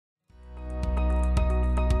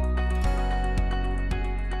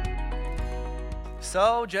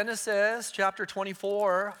So, Genesis chapter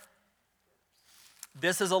 24.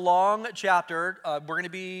 This is a long chapter. We're going to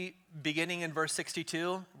be beginning in verse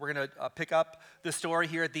 62. We're going to pick up the story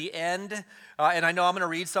here at the end. And I know I'm going to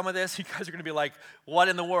read some of this. You guys are going to be like, what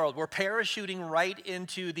in the world? We're parachuting right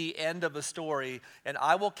into the end of the story, and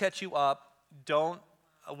I will catch you up. Don't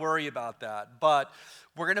worry about that. But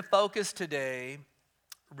we're going to focus today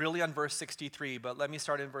really on verse 63. But let me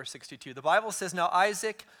start in verse 62. The Bible says, Now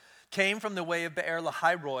Isaac came from the way of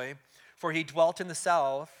Beer-lahai-roi, for he dwelt in the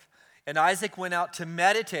south. And Isaac went out to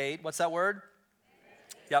meditate. What's that word?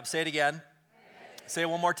 Meditate. Yep, say it again. Meditate. Say it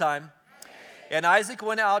one more time. Meditate. And Isaac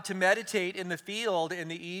went out to meditate in the field in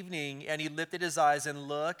the evening, and he lifted his eyes and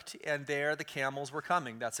looked, and there the camels were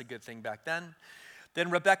coming. That's a good thing back then. Then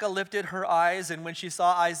Rebekah lifted her eyes, and when she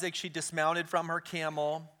saw Isaac, she dismounted from her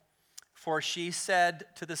camel, for she said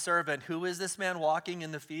to the servant, Who is this man walking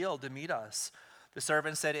in the field to meet us? The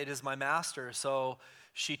servant said, It is my master. So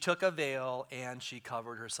she took a veil and she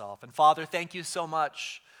covered herself. And Father, thank you so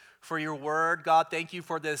much for your word. God, thank you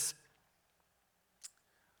for this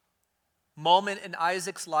moment in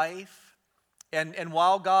Isaac's life. And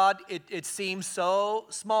while, God, it seems so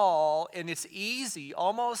small and it's easy,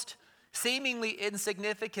 almost seemingly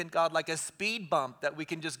insignificant, God, like a speed bump that we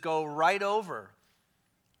can just go right over.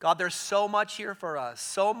 God, there's so much here for us,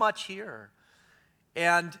 so much here.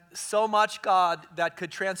 And so much, God, that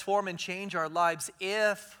could transform and change our lives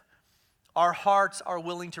if our hearts are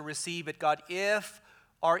willing to receive it, God, if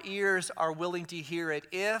our ears are willing to hear it,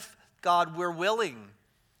 if, God, we're willing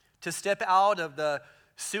to step out of the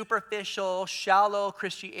superficial, shallow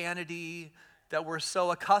Christianity that we're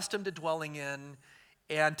so accustomed to dwelling in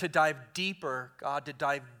and to dive deeper, God, to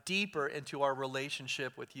dive deeper into our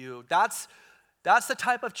relationship with you. That's the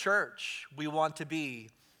type of church we want to be.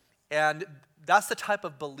 And that's the type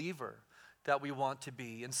of believer that we want to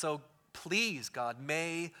be. And so please, God,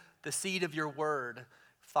 may the seed of your word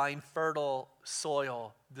find fertile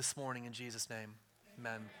soil this morning in Jesus' name.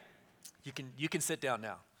 Amen. You can sit down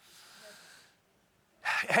now.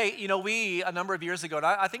 Hey, we, a number of years ago, and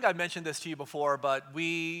I think I mentioned this to you before, but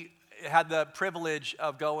we had the privilege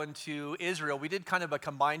of going to Israel. We did kind of a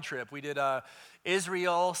combined trip. We did a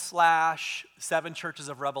Israel/7 Churches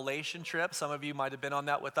of Revelation trip. Some of you might have been on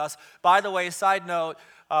that with us. By the way, side note,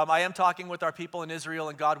 I am talking with our people in Israel,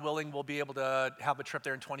 and God willing, we'll be able to have a trip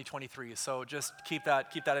there in 2023. So just keep that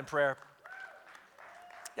in prayer.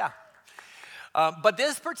 Yeah. But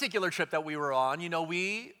this particular trip that we were on,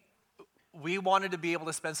 we wanted to be able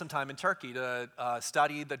to spend some time in Turkey to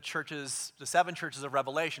study the 7 churches of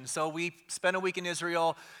Revelation. So we spent a week in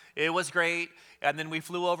Israel. It was great. And then we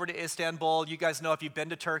flew over to Istanbul. You guys know if you've been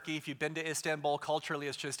to Turkey, if you've been to Istanbul, culturally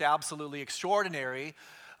it's just absolutely extraordinary.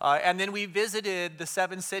 And then we visited the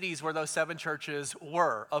 7 cities where those 7 churches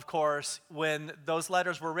were. Of course, when those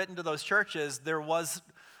letters were written to those churches, there was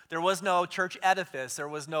no church edifice. There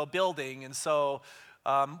was no building. And so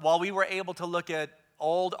while we were able to look at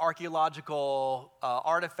old archaeological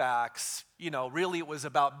artifacts, really it was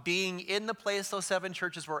about being in the place those 7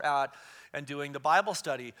 churches were at and doing the Bible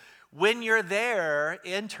study. When you're there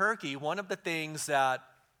in Turkey, one of the things that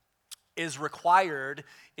is required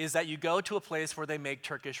is that you go to a place where they make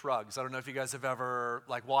Turkish rugs. I don't know if you guys have ever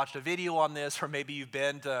watched a video on this, or maybe you've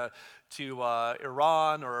been to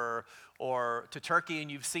Iran or to Turkey and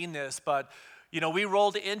you've seen this, but we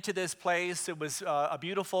rolled into this place. It was a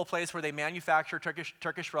beautiful place where they manufacture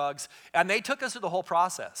Turkish rugs, and they took us through the whole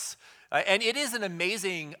process. And it is an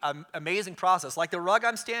amazing process. Like the rug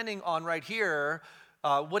I'm standing on right here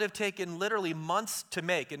would have taken literally months to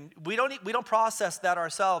make, and we don't process that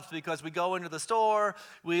ourselves because we go into the store,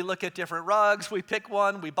 we look at different rugs, we pick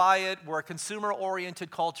one, we buy it. We're a consumer-oriented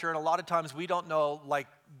culture, and a lot of times we don't know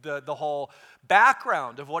the whole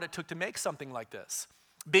background of what it took to make something like this.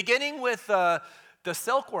 Beginning with the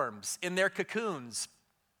silkworms in their cocoons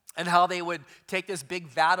and how they would take this big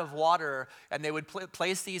vat of water and they would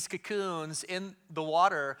place these cocoons in the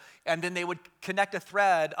water, and then they would connect a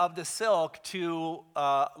thread of the silk to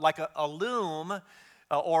a loom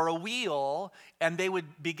or a wheel, and they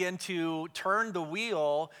would begin to turn the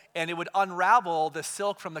wheel, and it would unravel the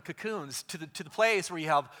silk from the cocoons to the place where you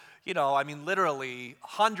have, literally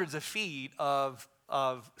hundreds of feet of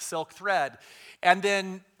silk thread. And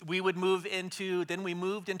then we moved into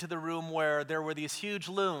the room where there were these huge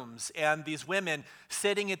looms and these women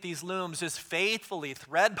sitting at these looms just faithfully,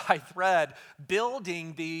 thread by thread,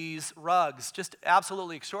 building these rugs, just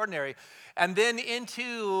absolutely extraordinary. And then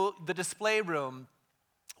into the display room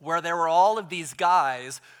where there were all of these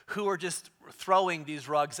guys who were just throwing these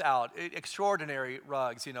rugs out, extraordinary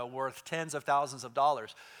rugs, worth tens of thousands of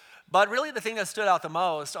dollars. But really the thing that stood out the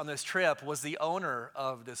most on this trip was the owner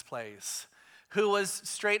of this place, who was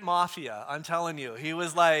straight mafia, I'm telling you. He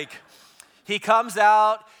was like, he comes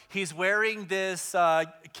out, he's wearing this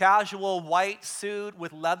casual white suit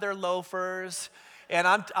with leather loafers, and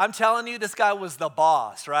I'm telling you, this guy was the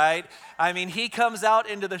boss, right? I mean, he comes out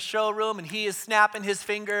into the showroom and he is snapping his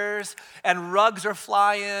fingers and rugs are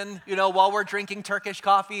flying, while we're drinking Turkish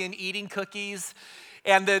coffee and eating cookies.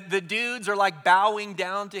 And the dudes are like bowing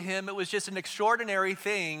down to him. It was just an extraordinary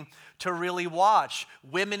thing to really watch.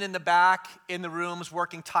 Women in the back in the rooms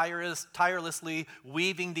working tirelessly,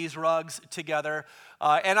 weaving these rugs together.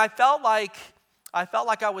 And I felt like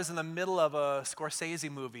I was in the middle of a Scorsese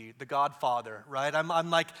movie, The Godfather, right?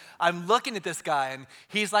 I'm looking at this guy, and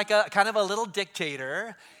he's like a kind of a little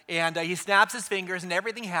dictator, and he snaps his fingers, and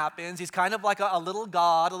everything happens. He's kind of like a little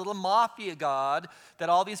god, a little mafia god that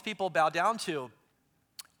all these people bow down to.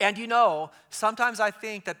 And sometimes I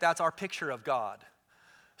think that that's our picture of God.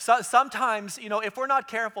 So sometimes, if we're not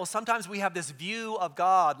careful, sometimes we have this view of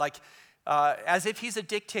God like as if he's a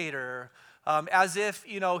dictator, as if,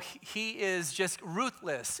 he is just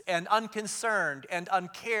ruthless and unconcerned and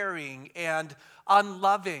uncaring and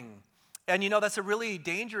unloving. And that's a really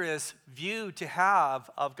dangerous view to have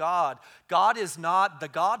of God. God is not the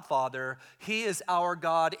Godfather. He is our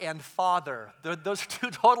God and Father. Those are two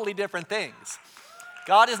totally different things.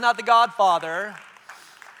 God is not the Godfather.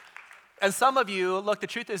 And some of you, look, the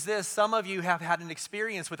truth is this, some of you have had an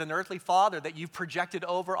experience with an earthly father that you've projected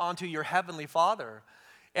over onto your heavenly Father.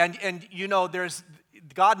 And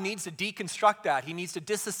God needs to deconstruct that. He needs to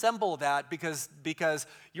disassemble that because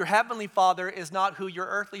your heavenly Father is not who your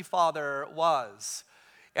earthly father was.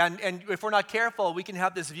 And if we're not careful, we can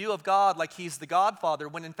have this view of God like he's the Godfather,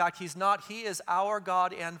 when in fact he's not. He is our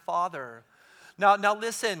God and Father. Now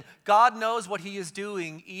listen, God knows what he is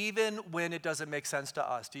doing even when it doesn't make sense to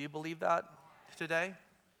us. Do you believe that today?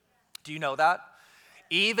 Do you know that?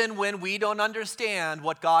 Even when we don't understand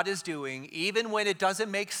what God is doing, even when it doesn't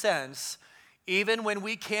make sense, even when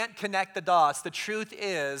we can't connect the dots, the truth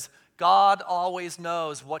is God always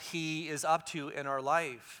knows what he is up to in our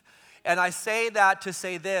life. And I say that to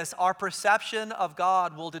say this, our perception of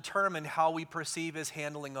God will determine how we perceive his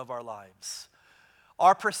handling of our lives.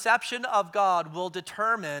 Our perception of God will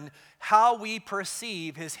determine how we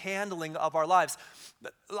perceive his handling of our lives.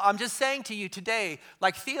 I'm just saying to you today,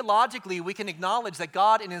 like theologically, we can acknowledge that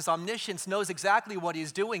God in his omniscience knows exactly what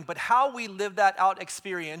he's doing, but how we live that out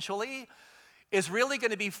experientially is really going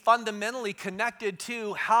to be fundamentally connected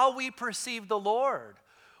to how we perceive the Lord,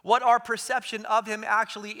 what our perception of him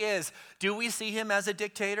actually is. Do we see him as a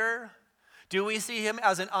dictator? Do we see him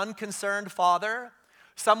as an unconcerned father?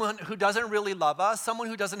 Someone who doesn't really love us, someone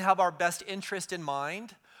who doesn't have our best interest in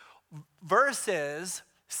mind, versus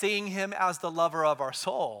seeing him as the lover of our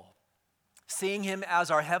soul, seeing him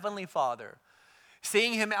as our heavenly Father,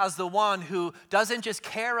 seeing him as the one who doesn't just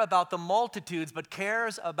care about the multitudes, but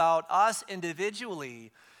cares about us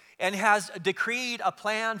individually and has decreed a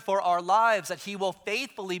plan for our lives that he will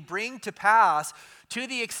faithfully bring to pass, to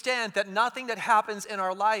the extent that nothing that happens in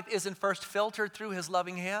our life isn't first filtered through his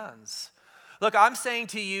loving hands. Look, I'm saying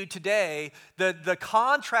to you today, the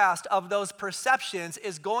contrast of those perceptions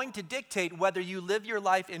is going to dictate whether you live your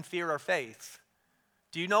life in fear or faith.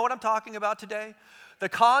 Do you know what I'm talking about today? The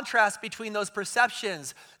contrast between those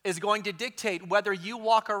perceptions is going to dictate whether you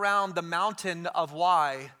walk around the mountain of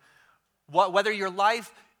why, whether your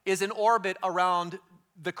life is in orbit around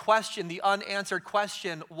the question, the unanswered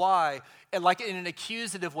question, why, and like in an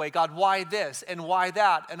accusative way, God, why this, and why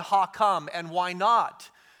that, and how come, and why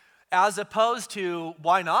not? As opposed to,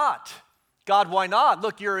 why not? God, why not?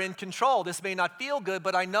 Look, you're in control. This may not feel good,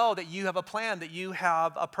 but I know that you have a plan, that you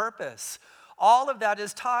have a purpose. All of that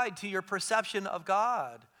is tied to your perception of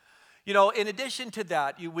God. In addition to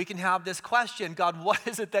that, we can have this question, God, what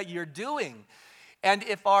is it that you're doing? And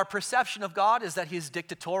if our perception of God is that he's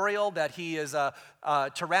dictatorial, that he is a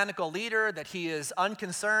tyrannical leader, that he is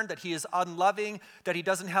unconcerned, that he is unloving, that he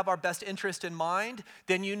doesn't have our best interest in mind,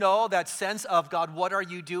 then that sense of, God, what are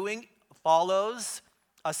you doing, follows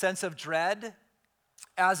a sense of dread,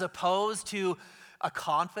 as opposed to a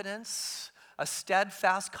confidence, a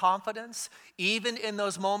steadfast confidence. Even in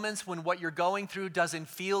those moments when what you're going through doesn't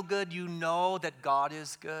feel good, you know that God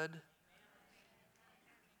is good.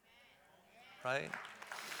 Right?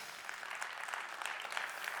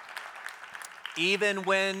 Even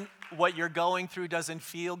when what you're going through doesn't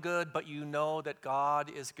feel good, but you know that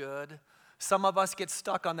God is good. Some of us get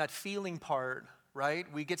stuck on that feeling part, right?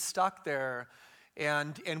 We get stuck there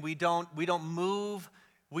and we don't move.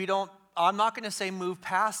 I'm not going to say move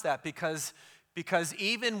past that because Because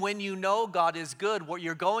even when you know God is good, what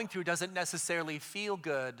you're going through doesn't necessarily feel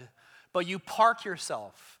good, but you park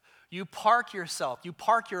yourself. You park yourself. You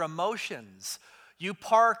park your emotions. You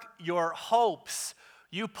park your hopes.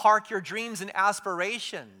 You park your dreams and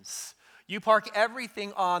aspirations. You park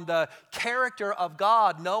everything on the character of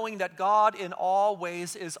God, knowing that God in all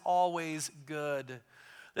ways is always good.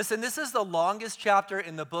 Listen, this is the longest chapter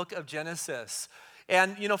in the book of Genesis.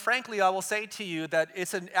 And, frankly, I will say to you that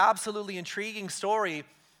it's an absolutely intriguing story,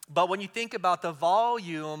 but when you think about the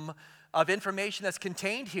volume of information that's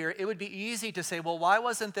contained here, it would be easy to say, well, why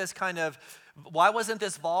wasn't this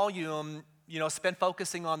volume, spent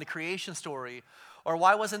focusing on the creation story? Or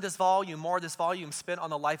why wasn't this volume spent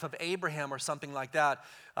on the life of Abraham or something like that?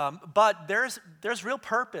 But there's real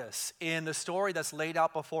purpose in the story that's laid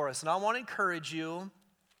out before us. And I want to encourage you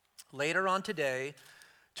later on today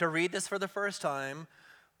to read this for the first time,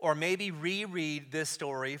 or maybe reread this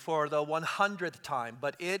story for the 100th time.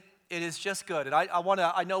 But it is just good. And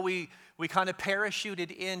I know we kind of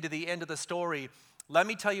parachuted into the end of the story. Let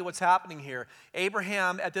me tell you what's happening here.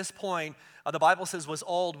 Abraham, at this point, the Bible says, was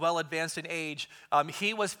old, well advanced in age.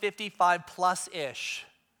 He was 55 plus-ish.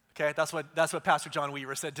 Okay, that's what Pastor John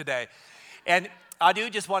Weaver said today. And I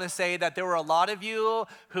do just want to say that there were a lot of you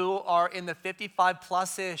who are in the 55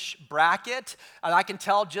 plus-ish bracket, and I can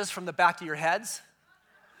tell just from the back of your heads.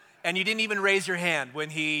 And you didn't even raise your hand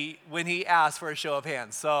when he asked for a show of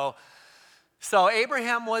hands. So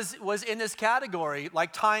Abraham was in this category,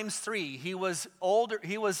 like times 3. He was older.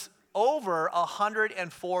 He was over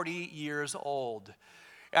 140 years old.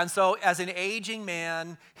 And so as an aging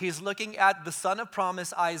man, he's looking at the son of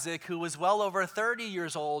promise, Isaac, who was well over 30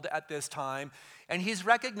 years old at this time, and he's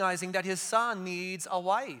recognizing that his son needs a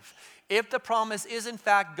wife. If the promise is in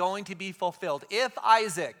fact going to be fulfilled, if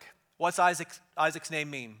Isaac, what's Isaac's name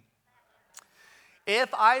mean?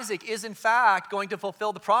 If Isaac is in fact going to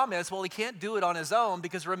fulfill the promise, well, he can't do it on his own,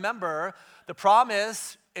 because remember, the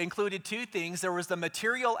promise included 2 things. There was the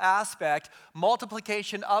material aspect,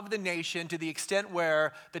 multiplication of the nation to the extent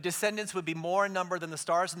where the descendants would be more in number than the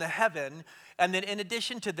stars in the heaven. And then in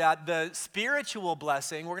addition to that, the spiritual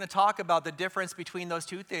blessing. We're going to talk about the difference between those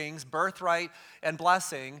 2 things, birthright and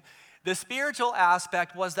blessing. The spiritual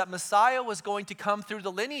aspect was that Messiah was going to come through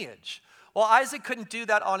the lineage. Well, Isaac couldn't do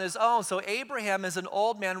that on his own, so Abraham, as an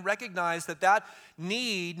old man, recognized that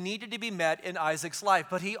need needed to be met in Isaac's life.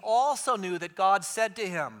 But he also knew that God said to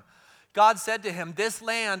him, this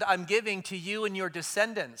land I'm giving to you and your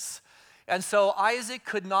descendants. And so Isaac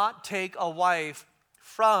could not take a wife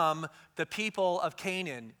from the people of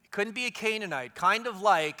Canaan. Couldn't be a Canaanite, kind of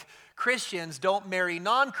like Christians don't marry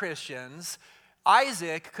non-Christians.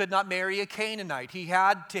 Isaac could not marry a Canaanite. He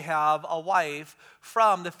had to have a wife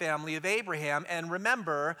from the family of Abraham. And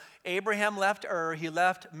remember, Abraham left Ur, he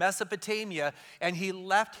left Mesopotamia, and he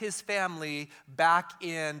left his family back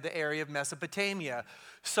in the area of Mesopotamia.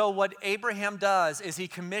 So what Abraham does is he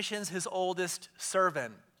commissions his oldest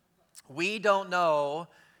servant. We don't know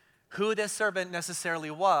who this servant necessarily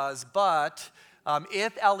was, but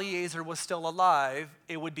if Eliezer was still alive,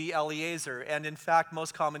 it would be Eliezer. And in fact,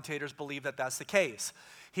 most commentators believe that that's the case.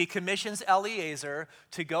 He commissions Eliezer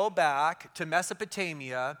to go back to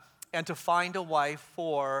Mesopotamia and to find a wife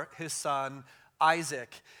for his son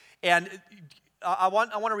Isaac. And I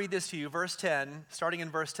want to read this to you, verse 10, starting in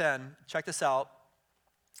verse 10. Check this out.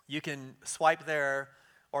 You can swipe there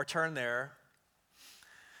or turn there.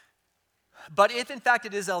 But if in fact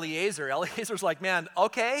it is Eliezer, Eliezer's like, man,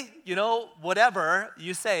 okay, whatever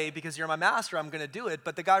you say, because you're my master, I'm going to do it.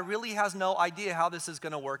 But the guy really has no idea how this is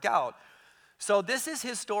going to work out. So this is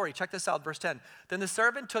his story. Check this out, verse 10. Then the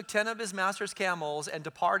servant took 10 of his master's camels and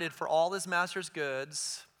departed, for all his master's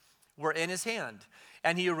goods were in his hand.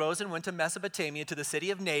 And he arose and went to Mesopotamia, to the city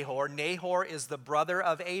of Nahor. Nahor is the brother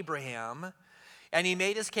of Abraham. And he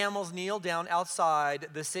made his camels kneel down outside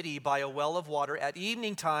the city by a well of water at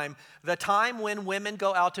evening time, the time when women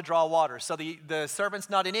go out to draw water. So the servant's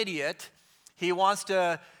not an idiot. He wants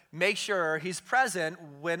to make sure he's present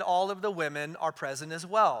when all of the women are present as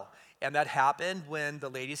well. And that happened when the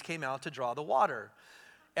ladies came out to draw the water.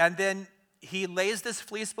 And then he lays this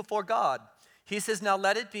fleece before God. He says, now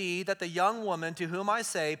let it be that the young woman to whom I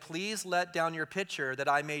say, please let down your pitcher that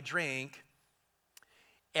I may drink.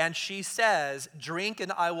 And she says, drink,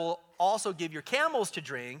 and I will also give your camels to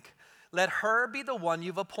drink. Let her be the one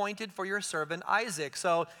you've appointed for your servant Isaac.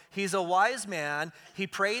 So he's a wise man. He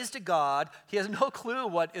prays to God. He has no clue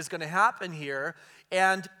what is going to happen here.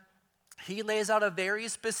 And he lays out a very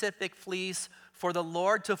specific fleece for the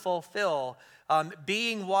Lord to fulfill,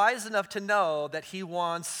 being wise enough to know that he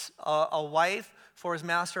wants a wife for his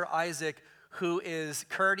master Isaac who is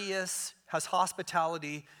courteous, has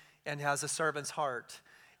hospitality, and has a servant's heart.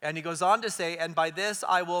 And he goes on to say, and by this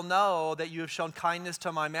I will know that you have shown kindness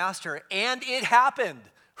to my master. And it happened,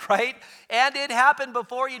 right? And it happened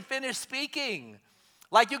before you'd finished speaking.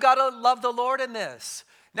 Like, you got to love the Lord in this.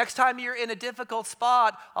 Next time you're in a difficult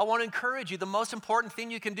spot, I want to encourage you. The most important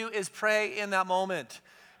thing you can do is pray in that moment.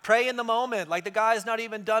 Pray in the moment. Like, the guy is not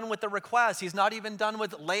even done with the request. He's not even done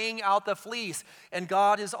with laying out the fleece. And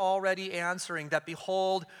God is already answering that,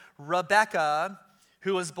 behold, Rebekah,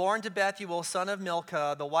 who was born to Bethuel, son of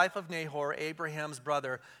Milcah, the wife of Nahor, Abraham's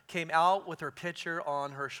brother, came out with her pitcher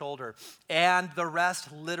on her shoulder. And the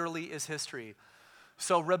rest literally is history.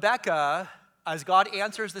 So Rebekah, as God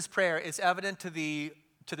answers this prayer, it's evident to the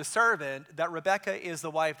servant that Rebekah is the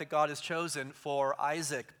wife that God has chosen for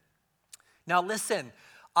Isaac. Now listen,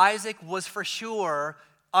 Isaac was for sure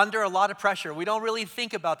under a lot of pressure. We don't really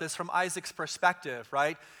think about this from Isaac's perspective,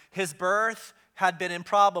 right? His birth had been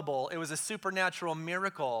improbable. It was a supernatural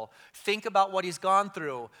miracle. Think about what he's gone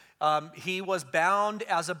through. He was bound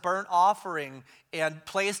as a burnt offering and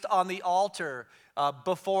placed on the altar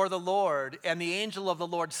before the Lord, and the angel of the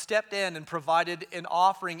Lord stepped in and provided an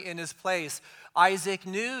offering in his place. Isaac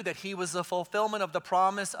knew that he was the fulfillment of the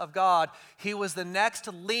promise of God. He was the next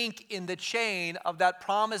link in the chain of that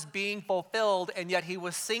promise being fulfilled, and yet he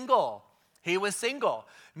was single. He was single.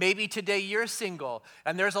 Maybe today you're single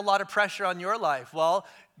and there's a lot of pressure on your life. Well,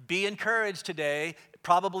 be encouraged today.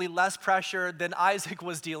 Probably less pressure than Isaac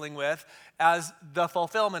was dealing with as the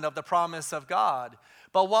fulfillment of the promise of God.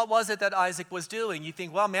 But what was it that Isaac was doing? You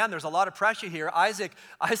think, well, man, there's a lot of pressure here. Isaac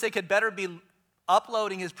had better be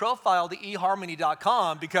uploading his profile to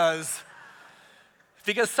eharmony.com because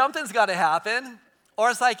something's got to happen. Or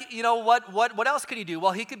it's like, what else could he do?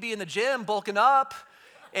 Well, he could be in the gym bulking up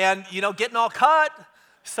and, getting all cut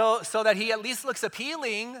so that he at least looks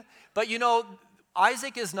appealing. But,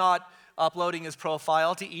 Isaac is not uploading his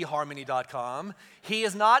profile to eharmony.com. He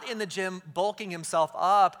is not in the gym bulking himself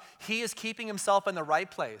up. He is keeping himself in the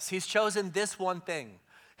right place. He's chosen this one thing.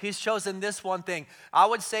 He's chosen this one thing. I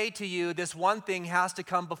would say to you, this one thing has to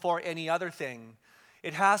come before any other thing.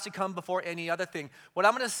 It has to come before any other thing. What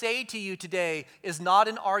I'm going to say to you today is not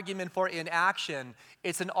an argument for inaction.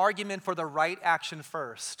 It's an argument for the right action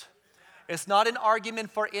first. It's not an argument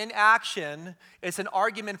for inaction. It's an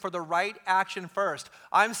argument for the right action first.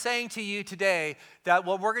 I'm saying to you today that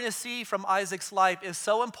what we're going to see from Isaac's life is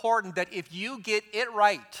so important that if you get it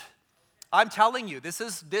right, I'm telling you,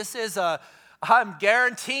 I'm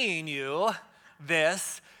guaranteeing you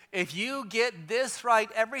this. If you get this right,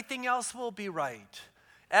 everything else will be right.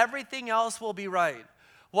 Everything else will be right.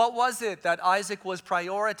 What was it that Isaac was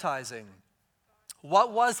prioritizing?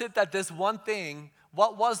 What was it that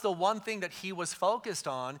what was the one thing that he was focused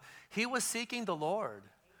on? He was seeking the Lord.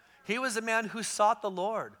 He was a man who sought the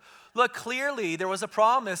Lord. Look, clearly there was a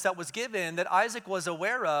promise that was given that Isaac was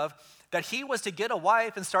aware of, that he was to get a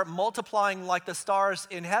wife and start multiplying like the stars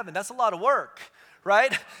in heaven. That's a lot of work,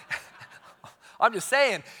 right? I'm just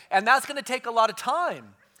saying. And that's going to take a lot of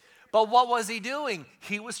time. But what was he doing?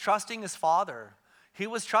 He was trusting his father. He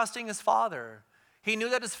was trusting his father. He knew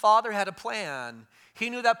that his father had a plan. He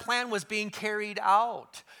knew that plan was being carried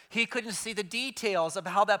out. He couldn't see the details of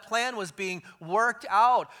how that plan was being worked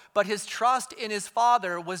out, but his trust in his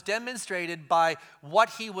father was demonstrated by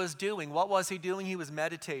what he was doing. What was he doing? He was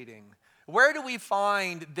meditating. Where do we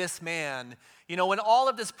find this man? When all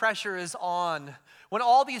of this pressure is on, when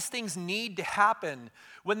all these things need to happen,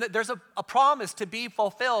 when there's a promise to be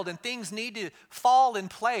fulfilled and things need to fall in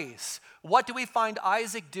place, what do we find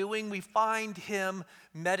Isaac doing? We find him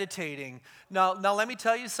meditating. Now let me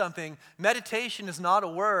tell you something. Meditation is not a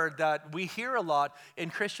word that we hear a lot in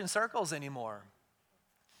Christian circles anymore.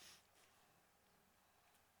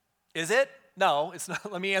 Is it? No, it's not.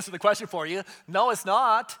 Let me answer the question for you. No, it's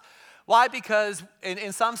not. Why? Because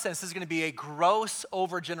in some sense, this is going to be a gross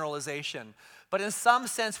overgeneralization. But in some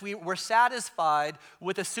sense, we're satisfied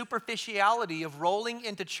with the superficiality of rolling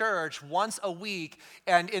into church once a week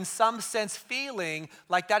and in some sense feeling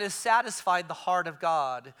like that has satisfied the heart of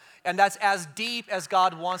God. And that's as deep as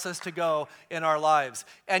God wants us to go in our lives.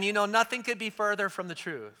 And nothing could be further from the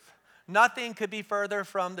truth. Nothing could be further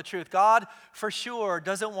from the truth. God, for sure,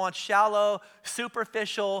 doesn't want shallow,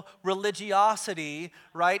 superficial religiosity,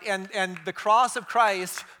 right? And the cross of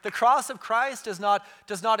Christ does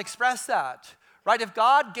not express that, right? If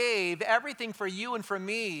God gave everything for you and for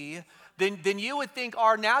me, then you would think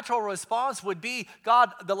our natural response would be,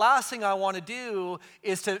 God, the last thing I want to do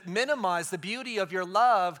is to minimize the beauty of your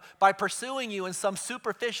love by pursuing you in some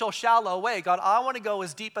superficial, shallow way. God, I want to go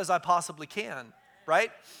as deep as I possibly can,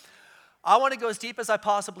 right? I want to go as deep as I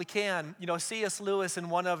possibly can. You know, C.S. Lewis,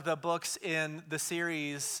 in one of the books in the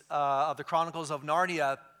series of the Chronicles of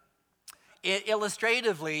Narnia,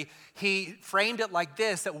 illustratively, he framed it like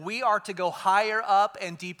this, that we are to go higher up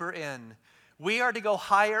and deeper in. We are to go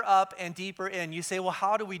higher up and deeper in. You say, well,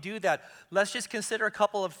 how do we do that? Let's just consider a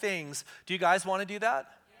couple of things. Do you guys want to do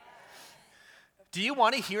that? Yes. Do you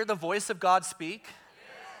want to hear the voice of God speak?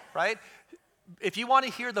 Yes. Right? If you want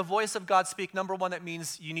to hear the voice of God speak, number one, that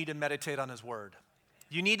means you need to meditate on his word.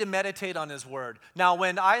 You need to meditate on his word. Now,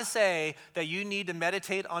 when I say that you need to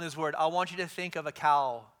meditate on his word, I want you to think of a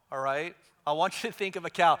cow, all right? I want you to think of a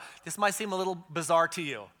cow. This might seem a little bizarre to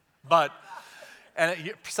you, but,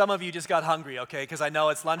 and some of you just got hungry, okay, because I know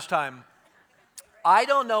it's lunchtime. I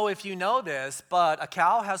don't know if you know this, but a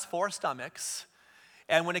cow has 4 stomachs.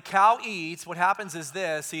 And when a cow eats, what happens is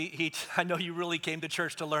this. I know you really came to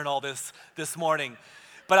church to learn all this morning,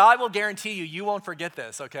 but I will guarantee you won't forget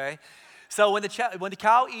this, okay? So when the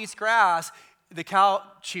cow eats grass, the cow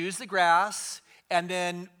chews the grass, and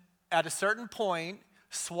then at a certain point,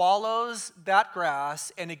 swallows that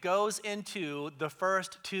grass, and it goes into the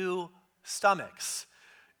first 2 stomachs.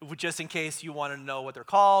 Just in case you want to know what they're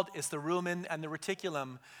called, it's the rumen and the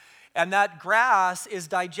reticulum. And that grass is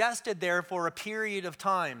digested there for a period of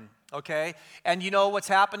time, okay? And you know what's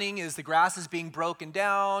happening is the grass is being broken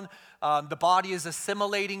down, the body is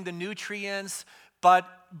assimilating the nutrients, but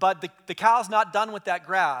the cow's not done with that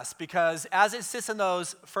grass, because as it sits in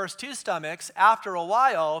those first 2 stomachs, after a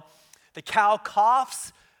while, the cow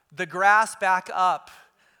coughs the grass back up,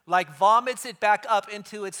 like vomits it back up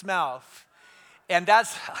into its mouth. And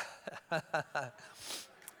that's...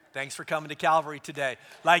 Thanks for coming to Calvary today.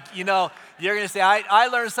 Like, you know, you're going to say, I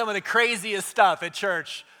learned some of the craziest stuff at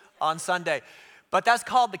church on Sunday. But that's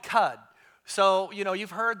called the cud. So, you know,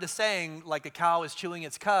 you've heard the saying, like a cow is chewing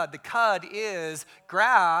its cud. The cud is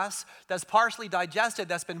grass that's partially digested,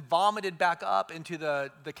 that's been vomited back up into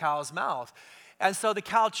the cow's mouth. And so the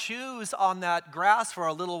cow chews on that grass for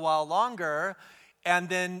a little while longer, and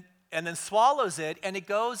then swallows it, and it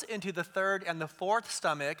goes into the 3rd and the 4th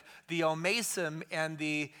stomach, the omasum and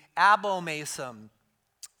the abomasum.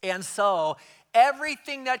 And so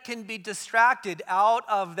everything that can be distracted out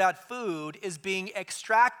of that food is being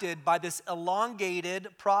extracted by this elongated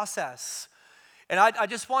process. And I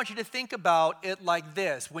just want you to think about it like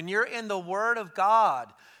this. When you're in the Word of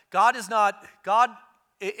God,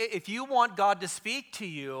 if you want God to speak to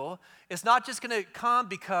you, it's not just going to come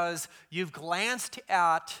because you've glanced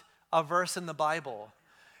at a verse in the Bible.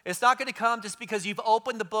 It's not going to come just because you've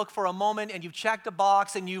opened the book for a moment and you've checked a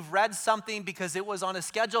box and you've read something because it was on a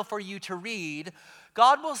schedule for you to read.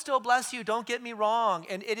 God will still bless you, don't get me wrong.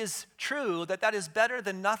 And it is true that is better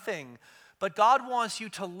than nothing. But God wants you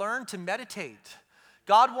to learn to meditate.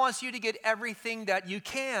 God wants you to get everything that you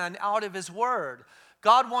can out of his word.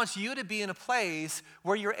 God wants you to be in a place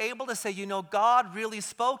where you're able to say, you know, God really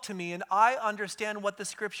spoke to me and I understand what the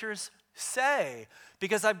scriptures say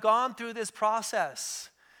because I've gone through this process.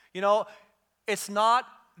 You know, it's not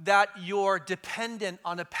that you're dependent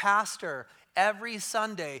on a pastor every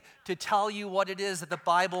Sunday to tell you what it is that the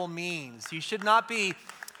Bible means. We should not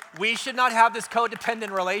have this codependent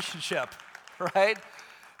relationship, right?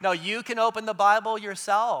 No, you can open the Bible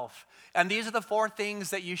yourself. And these are the 4 things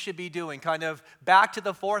that you should be doing. Kind of back to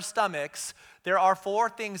the 4 stomachs, there are 4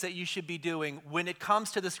 things that you should be doing when it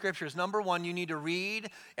comes to the scriptures. Number 1, you need to read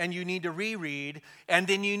and you need to reread, and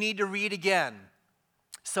then you need to read again.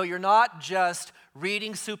 So you're not just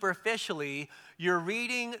reading superficially, you're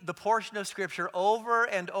reading the portion of scripture over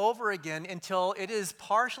and over again until it is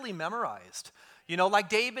partially memorized. You know, like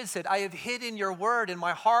David said, I have hidden your word in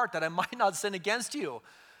my heart that I might not sin against you.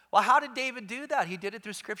 Well, how did David do that? He did it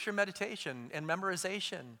through scripture meditation and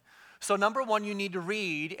memorization. So number 1, you need to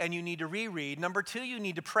read and you need to reread. Number 2, you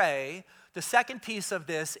need to pray. The second piece of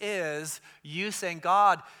this is you saying,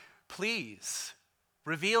 God, please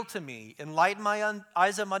reveal to me, enlighten my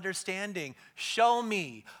eyes of understanding, show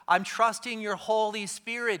me. I'm trusting your Holy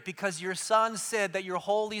Spirit because your Son said that your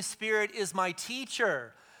Holy Spirit is my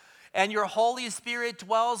teacher and your Holy Spirit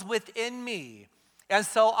dwells within me. And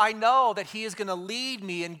so I know that he is going to lead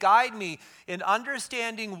me and guide me in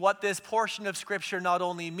understanding what this portion of Scripture not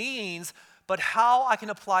only means, but how I can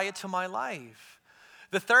apply it to my life.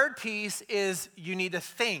 The third piece is you need to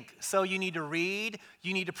think. So you need to read,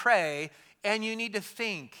 you need to pray, and you need to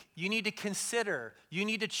think. You need to consider. You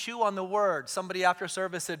need to chew on the word. Somebody after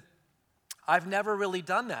service said, I've never really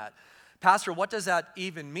done that. Pastor, what does that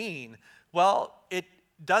even mean? Well, it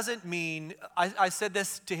doesn't mean, I said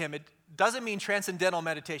this to him, it doesn't mean transcendental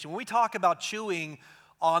meditation. When we talk about chewing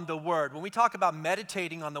on the Word. When we talk about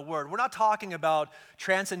meditating on the Word, we're not talking about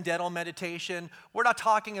transcendental meditation. We're not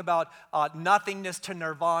talking about nothingness to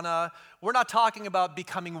nirvana. We're not talking about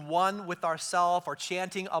becoming one with ourself or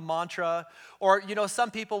chanting a mantra. Or,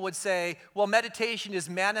 some people would say, well, meditation is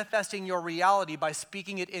manifesting your reality by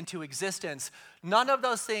speaking it into existence. None of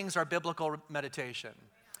those things are biblical meditation.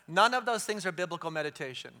 None of those things are biblical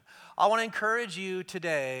meditation. I want to encourage you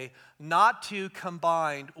today not to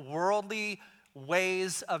combine worldly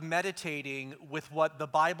ways of meditating with what the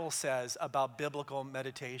Bible says about biblical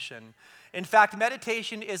meditation. In fact,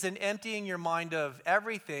 meditation isn't emptying your mind of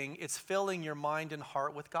everything, it's filling your mind and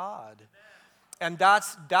heart with God. And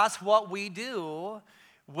that's what we do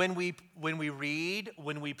when we read,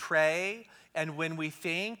 when we pray, and when we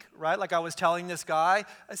think, right? Like I was telling this guy,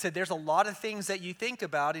 I said, there's a lot of things that you think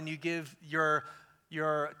about and you give your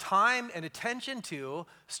time and attention to.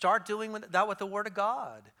 Start doing that with the Word of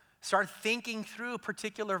God. Start thinking through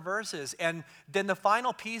particular verses. And then the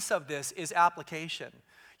final piece of this is application.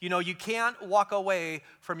 You can't walk away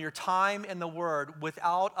from your time in the Word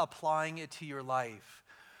without applying it to your life.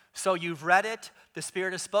 So you've read it, the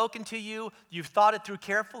Spirit has spoken to you, you've thought it through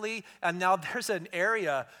carefully, and now there's an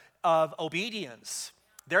area of obedience.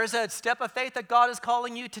 There's a step of faith that God is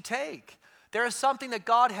calling you to take. There is something that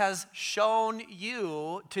God has shown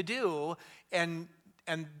you to do, and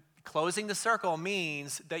closing the circle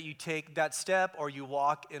means that you take that step or you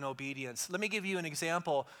walk in obedience. Let me give you an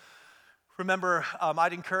example. Remember,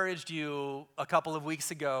 I'd encouraged you a couple of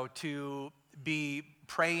weeks ago to be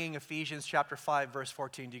praying Ephesians chapter 5, verse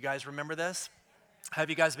 14. Do you guys remember this?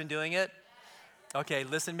 Have you guys been doing it? Okay,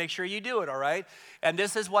 listen, make sure you do it, all right? And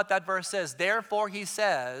this is what that verse says. Therefore, he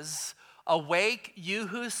says, awake, you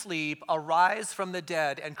who sleep, arise from the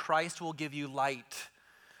dead, and Christ will give you light.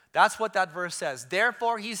 That's what that verse says.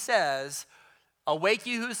 Therefore, he says, awake,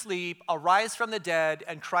 you who sleep, arise from the dead,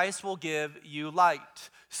 and Christ will give you light.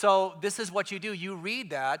 So this is what you do. You read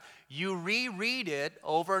that. You reread it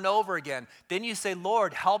over and over again. Then you say,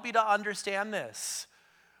 Lord, help me to understand this.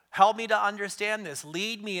 Help me to understand this.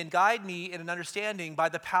 Lead me and guide me in an understanding by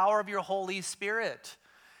the power of your Holy Spirit.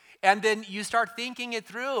 And then you start thinking it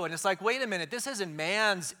through, and it's like, wait a minute, this isn't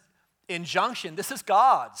man's injunction, this is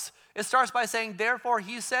God's. It starts by saying, therefore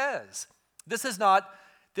he says. This is not,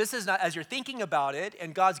 as you're thinking about it,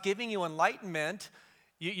 and God's giving you enlightenment,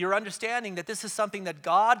 you're understanding that this is something that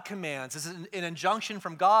God commands. This is an injunction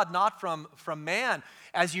from God, not from man.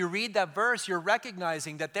 As you read that verse, you're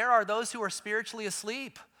recognizing that there are those who are spiritually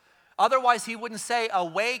asleep. Otherwise, he wouldn't say,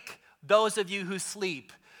 awake those of you who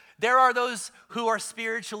sleep. There are those who are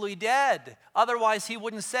spiritually dead. Otherwise, he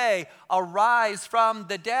wouldn't say, arise from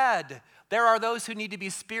the dead. There are those who need to be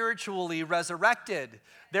spiritually resurrected.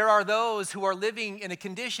 There are those who are living in a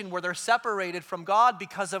condition where they're separated from God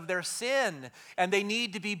because of their sin, and they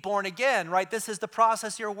need to be born again, right? This is the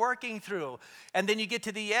process you're working through. And then you get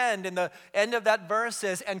to the end, and the end of that verse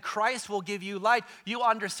says, and Christ will give you light. You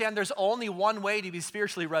understand there's only one way to be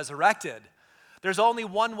spiritually resurrected. There's only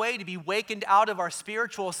one way to be wakened out of our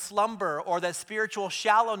spiritual slumber or that spiritual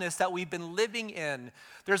shallowness that we've been living in.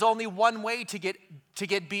 There's only one way to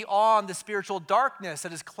get beyond the spiritual darkness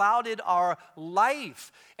that has clouded our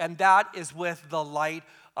life, and that is with the light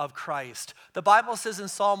of Christ. The Bible says in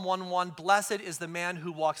Psalm 1:1, blessed is the man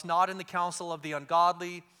who walks not in the counsel of the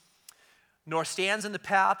ungodly, nor stands in the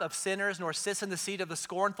path of sinners, nor sits in the seat of the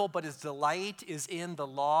scornful, but his delight is in the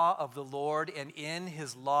law of the Lord, and in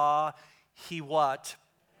his law he what?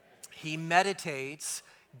 He meditates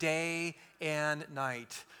day and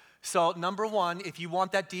night. So number one, if you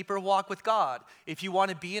want that deeper walk with God, if you want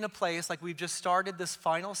to be in a place like we've just started this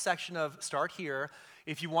final section of Start Here,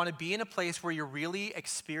 if you want to be in a place where you're really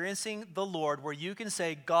experiencing the Lord, where you can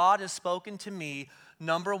say, God has spoken to me,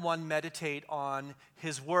 number one, meditate on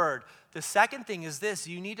his word. The second thing is this,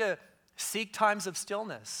 you need to seek times of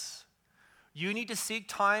stillness. You need to seek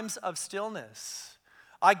times of stillness.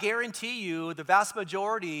 I guarantee you the vast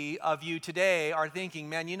majority of you today are thinking,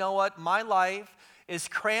 man, you know what? My life is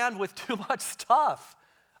crammed with too much stuff.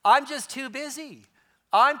 I'm just too busy.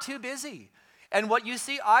 I'm too busy. And what you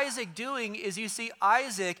see Isaac doing is you see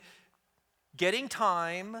Isaac getting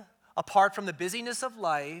time apart from the busyness of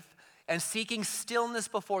life and seeking stillness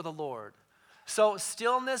before the Lord. So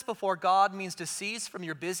stillness before God means to cease from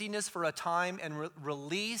your busyness for a time and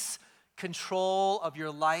release control of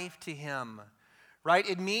your life to him. Right?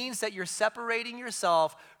 It means that you're separating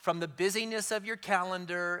yourself from the busyness of your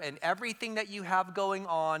calendar and everything that you have going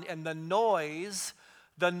on and the noise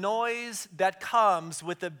that comes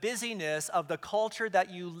with the busyness of the culture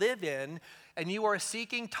that you live in, and you are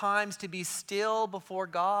seeking times to be still before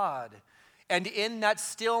God. And in that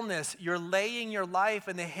stillness, you're laying your life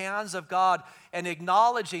in the hands of God and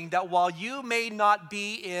acknowledging that while you may not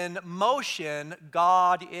be in motion,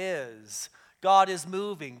 God is. God is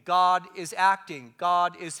moving. God is acting.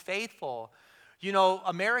 God is faithful. You know,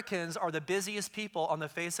 Americans are the busiest people on the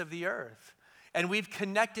face of the earth. And we've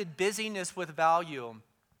connected busyness with value.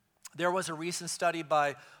 There was a recent study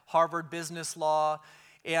by Harvard Business Law,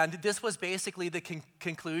 and this was basically the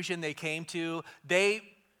conclusion they came to. They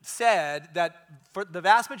said that for the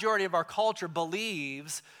vast majority of our culture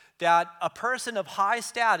believes that a person of high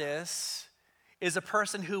status is a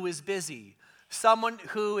person who is busy. Someone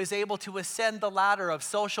who is able to ascend the ladder of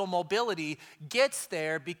social mobility gets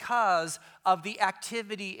there because of the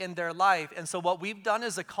activity in their life. And so what we've done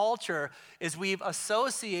as a culture is we've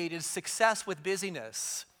associated success with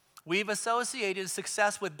busyness. We've associated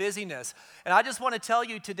success with busyness. And I just want to tell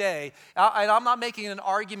you today, and I'm not making an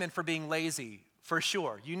argument for being lazy, for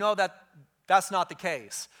sure. You know that that's not the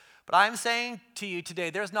case. But I'm saying to you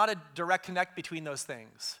today, there's not a direct connect between those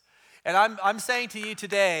things. And I'm saying to you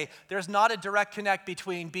today, there's not a direct connect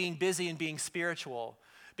between being busy and being spiritual.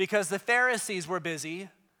 Because the Pharisees were busy,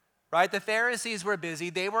 right? The Pharisees were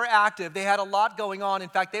busy. They were active. They had a lot going on. In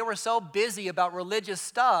fact, they were so busy about religious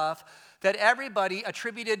stuff that everybody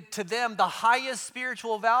attributed to them the highest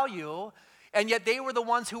spiritual value, and yet they were the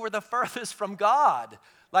ones who were the furthest from God.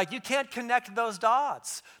 Like, you can't connect those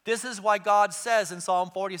dots. This is why God says in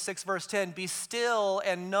Psalm 46, verse 10, "Be still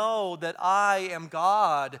and know that I am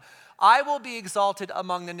God. I will be exalted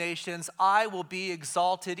among the nations. I will be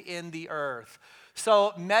exalted in the earth."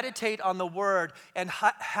 So meditate on the word and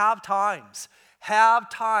have times. Have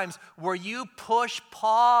times where you push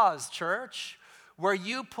pause, church. Where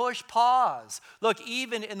you push pause. Look,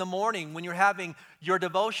 even in the morning when you're having your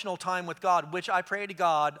devotional time with God, which I pray to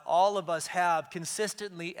God all of us have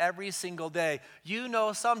consistently every single day, you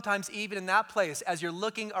know sometimes even in that place, as you're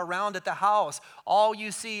looking around at the house, all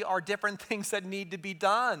you see are different things that need to be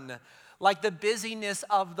done. Like the busyness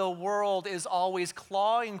of the world is always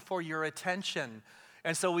clawing for your attention.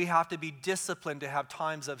 And so we have to be disciplined to have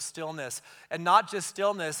times of stillness. And not just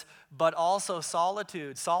stillness, but also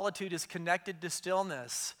solitude. Solitude is connected to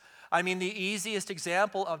stillness. I mean, the easiest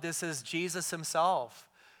example of this is Jesus himself.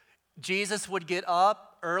 Jesus would get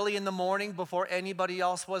up early in the morning before anybody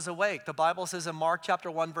else was awake. The Bible says in Mark chapter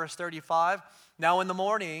 1, verse 35, "Now in the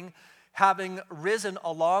morning, having risen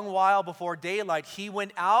a long while before daylight, he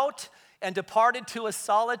went out and departed to a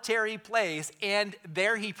solitary place, and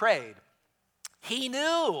there he prayed." He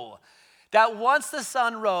knew that once the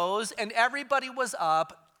sun rose and everybody was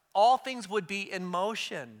up, all things would be in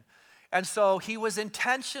motion. And so he was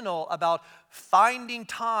intentional about finding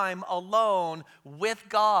time alone with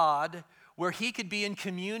God where he could be in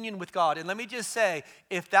communion with God. And let me just say,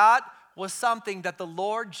 if that was something that the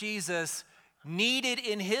Lord Jesus needed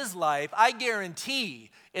in his life, I guarantee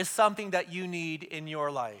is something that you need in your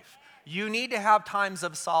life. You need to have times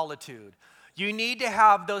of solitude. You need to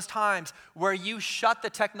have those times where you shut the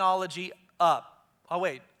technology up. Oh,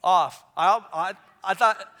 wait, off. I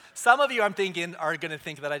thought some of you, I'm thinking, are going to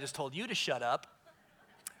think that I just told you to shut up,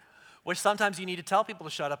 which sometimes you need to tell people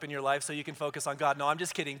to shut up in your life so you can focus on God. No, I'm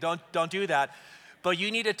just kidding. Don't do that. But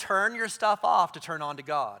you need to turn your stuff off to turn on to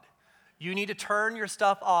God. You need to turn your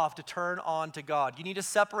stuff off to turn on to God. You need to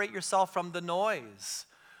separate yourself from the noise.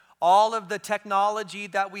 All of the technology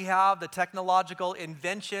that we have, the technological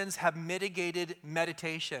inventions have mitigated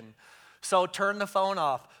meditation. So turn the phone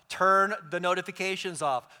off, turn the notifications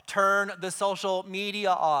off, turn the social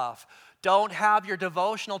media off. Don't have your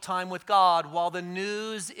devotional time with God while the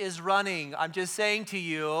news is running. I'm just saying to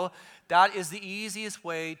you, that is the easiest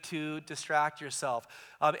way to distract yourself.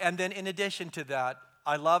 And then in addition to that,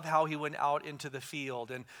 I love how he went out into the field.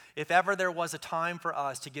 And if ever there was a time for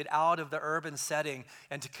us to get out of the urban setting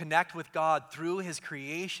and to connect with God through his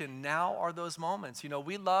creation, now are those moments. You know,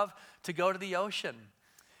 we love to go to the ocean.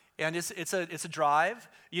 And it's a drive.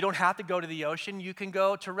 You don't have to go to the ocean. You can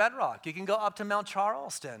go to Red Rock. You can go up to Mount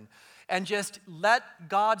Charleston and just let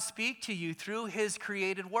God speak to you through his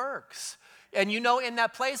created works. And you know, in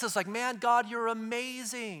that place, it's like, man, God, you're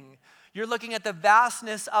amazing. You're looking at the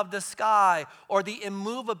vastness of the sky or the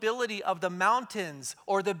immovability of the mountains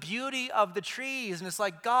or the beauty of the trees. And it's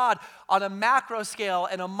like, God, on a macro scale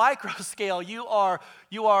and a micro scale, you are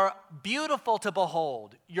beautiful to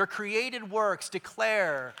behold. Your created works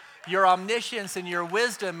declare your omniscience and your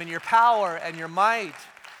wisdom and your power and your might.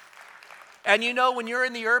 And you know, when you're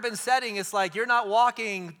in the urban setting, it's like you're not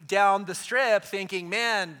walking down the strip thinking,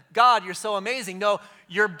 man, God, you're so amazing. No,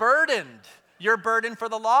 you're burdened. You're burdened for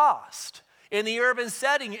the lost. In the urban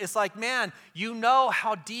setting, it's like, man, you know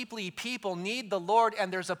how deeply people need the Lord,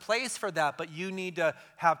 and there's a place for that, but you need to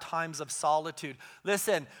have times of solitude.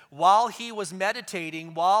 Listen, while he was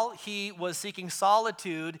meditating, while he was seeking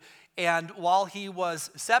solitude, and while he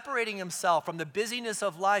was separating himself from the busyness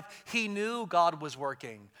of life, he knew God was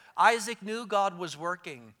working. Isaac knew God was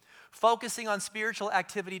working. Focusing on spiritual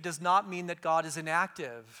activity does not mean that God is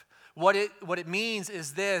inactive. What it means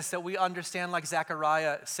is this, that we understand, like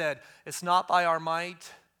Zechariah said, it's not by our might,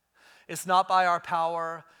 it's not by our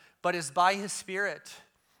power, but it's by his Spirit.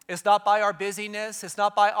 It's not by our busyness, it's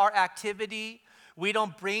not by our activity. We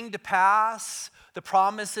don't bring to pass the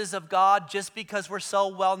promises of God just because we're so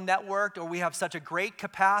well networked or we have such a great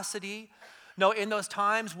capacity. No, in those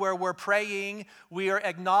times where we're praying, we are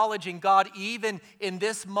acknowledging, God, even in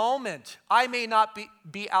this moment, I may not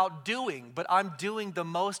be outdoing, but I'm doing the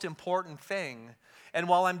most important thing. And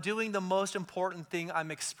while I'm doing the most important thing,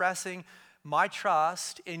 I'm expressing my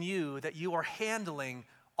trust in you that you are handling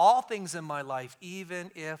all things in my life,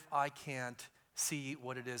 even if I can't see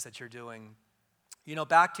what it is that you're doing. You know,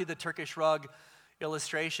 back to the Turkish rug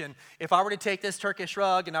illustration. If I were to take this Turkish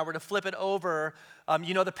rug and I were to flip it over,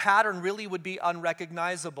 the pattern really would be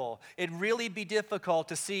unrecognizable. It'd really be difficult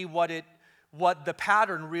to see what the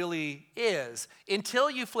pattern really is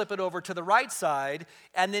until you flip it over to the right side,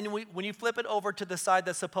 and then when you flip it over to the side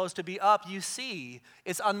that's supposed to be up, you see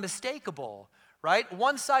it's unmistakable, right?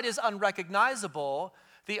 One side is unrecognizable,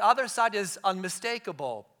 the other side is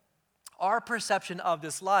unmistakable. Our perception of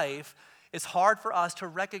this life, it's hard for us to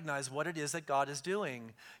recognize what it is that God is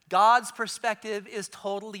doing. God's perspective is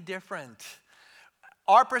totally different.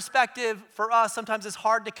 Our perspective for us sometimes is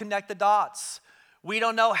hard to connect the dots. We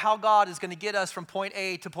don't know how God is going to get us from point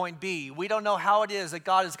A to point B. We don't know how it is that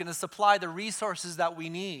God is going to supply the resources that we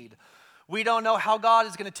need. We don't know how God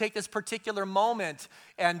is going to take this particular moment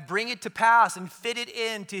and bring it to pass and fit it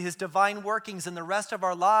into his divine workings in the rest of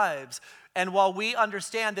our lives. And while we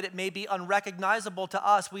understand that it may be unrecognizable to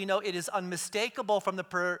us, we know it is unmistakable from the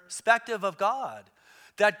perspective of God.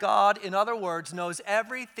 That God, in other words, knows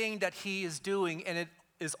everything that he is doing, and it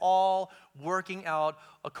is all working out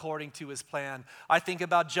according to his plan. I think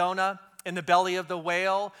about Jonah in the belly of the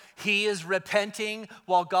whale. He is repenting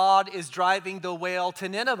while God is driving the whale to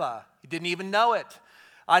Nineveh. He didn't even know it.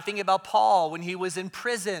 I think about Paul when he was in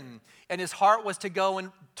prison and his heart was to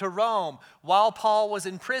go to Rome. While Paul was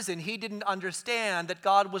in prison, he didn't understand that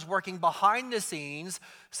God was working behind the scenes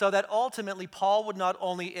so that ultimately Paul would not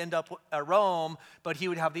only end up at Rome, but he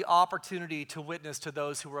would have the opportunity to witness to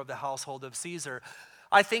those who were of the household of Caesar.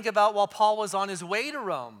 I think about while Paul was on his way to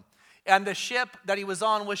Rome, and the ship that he was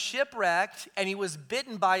on was shipwrecked, and he was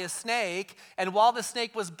bitten by a snake. And while the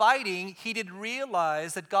snake was biting, he did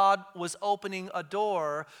realize that God was opening a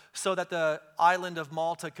door so that the island of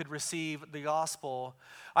Malta could receive the gospel.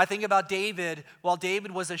 I think about David. While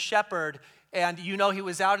David was a shepherd, and he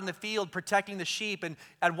was out in the field protecting the sheep, and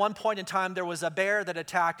at one point in time there was a bear that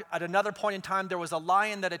attacked. At another point in time there was a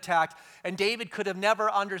lion that attacked, and David could have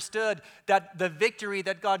never understood that the victory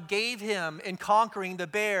that God gave him in conquering the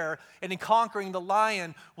bear and in conquering the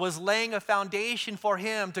lion was laying a foundation for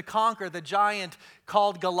him to conquer the giant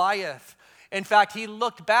called Goliath. In fact, he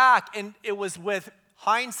looked back, and it was with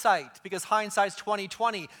hindsight, because hindsight's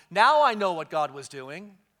 20/20. Now I know what God was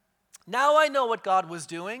doing. Now I know what God was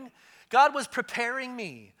doing. God was preparing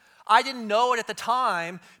me. I didn't know it at the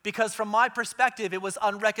time because from my perspective, it was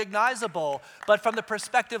unrecognizable. But from the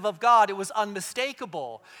perspective of God, it was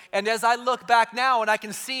unmistakable. And as I look back now and I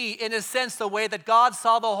can see, in a sense, the way that God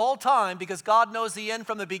saw the whole time, because God knows the end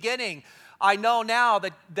from the beginning, I know now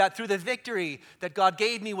that through the victory that God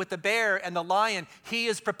gave me with the bear and the lion, he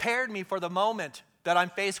has prepared me for the moment that I'm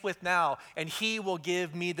faced with now. And he will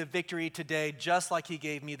give me the victory today, just like he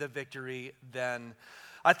gave me the victory then.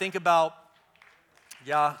 I think about,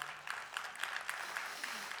 I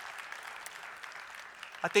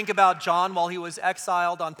think about John while he was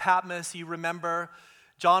exiled on Patmos. You remember,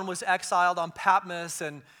 John was exiled on Patmos,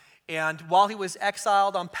 and while he was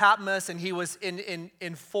exiled on Patmos and he was in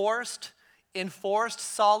enforced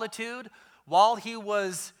solitude, while he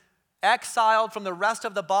was exiled from the rest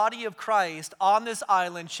of the body of Christ on this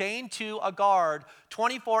island, chained to a guard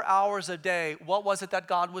 24 hours a day, what was it that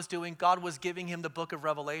God was doing? God was giving him the book of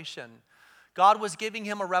Revelation. God was giving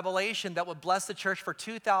him a revelation that would bless the church for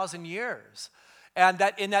 2,000 years. And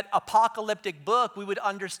that in that apocalyptic book, we would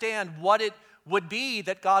understand what it would be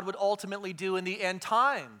that God would ultimately do in the end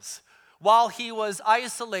times. While he was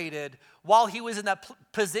isolated, while he was in that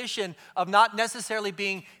position of not necessarily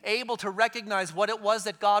being able to recognize what it was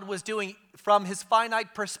that God was doing from his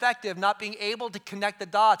finite perspective, not being able to connect the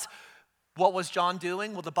dots, What was John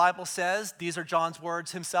doing? Well, the Bible says, these are John's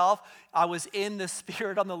words himself, I was in the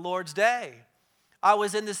Spirit on the Lord's day. I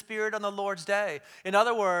was in the Spirit on the Lord's day. In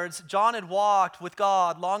other words, John had walked with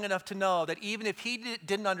God long enough to know that even if he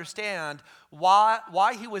didn't understand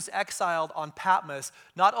why he was exiled on Patmos,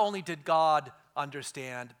 not only did God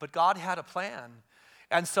understand, but God had a plan.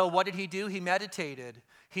 And so what did he do? He meditated.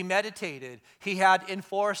 He meditated. He had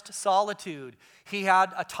enforced solitude. He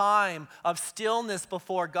had a time of stillness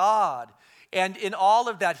before God. And in all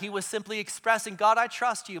of that, he was simply expressing, God, I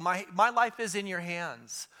trust you. My life is in your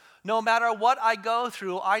hands. No matter what I go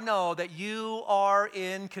through, I know that you are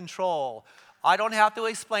in control. I don't have to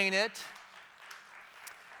explain it.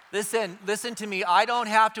 Listen to me. I don't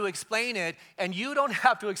have to explain it, and you don't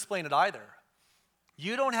have to explain it either.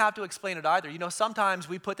 You don't have to explain it either. You know, sometimes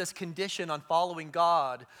we put this condition on following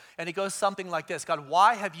God, and it goes something like this. God,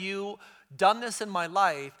 why have you done this in my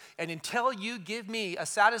life? And until you give me a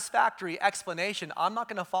satisfactory explanation, I'm not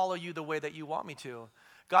going to follow you the way that you want me to.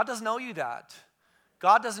 God doesn't owe you that.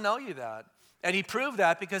 God doesn't owe you that. And he proved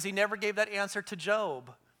that because he never gave that answer to Job.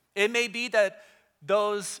 It may be that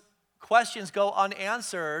those questions go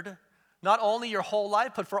unanswered, not only your whole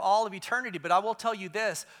life, but for all of eternity. But I will tell you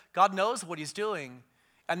this, God knows what he's doing.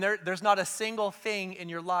 And there's not a single thing in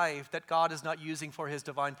your life that God is not using for his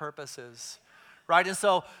divine purposes. Right? And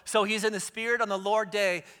so he's in the Spirit on the Lord's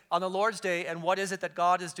day, and what is it that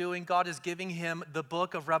God is doing? God is giving him the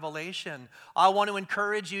book of Revelation. I want to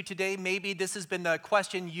encourage you today, maybe this has been the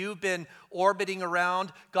question you've been orbiting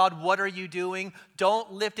around. God, what are you doing?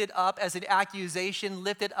 Don't lift it up as an accusation.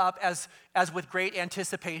 Lift it up as with great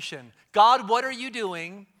anticipation. God, what are you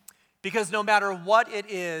doing? Because no matter what it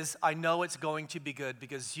is, I know it's going to be good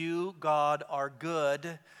because you, God, are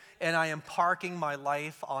good, and I am parking my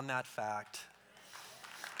life on that fact.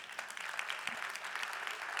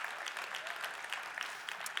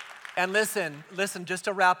 And listen, just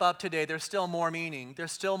to wrap up today, there's still more meaning.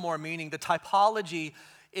 There's still more meaning. The typology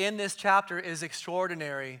in this chapter is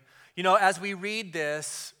extraordinary. You know, as we read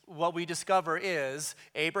this, what we discover is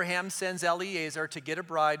Abraham sends Eliezer to get a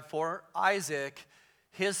bride for Isaac,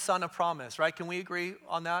 his son of promise, right? Can we agree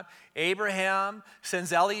on that? Abraham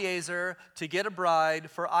sends Eliezer to get a bride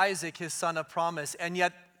for Isaac, his son of promise. And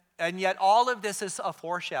yet all of this is a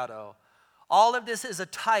foreshadow. All of this is a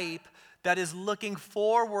type that is looking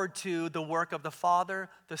forward to the work of the Father,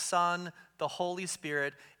 the Son, the Holy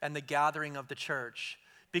Spirit, and the gathering of the church.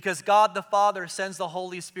 Because God the Father sends the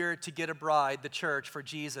Holy Spirit to get a bride, the church, for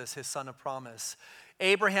Jesus, his son of promise.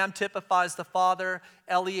 Abraham typifies the Father,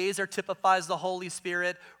 Eliezer typifies the Holy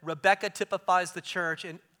Spirit, Rebekah typifies the church,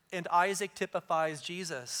 and Isaac typifies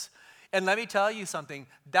Jesus. And let me tell you something,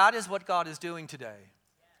 that is what God is doing today.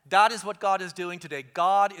 That is what God is doing today.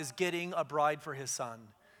 God is getting a bride for his son.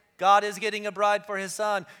 God is getting a bride for his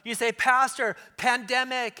son. You say, Pastor,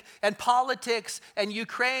 pandemic and politics and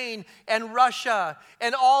Ukraine and Russia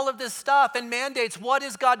and all of this stuff and mandates, what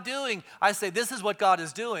is God doing? I say, this is what God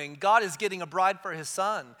is doing. God is getting a bride for his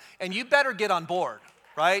son. And you better get on board,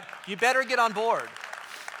 right? You better get on board.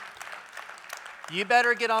 You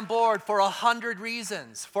better get on board for 100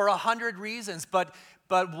 reasons, But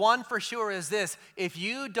one for sure is this, if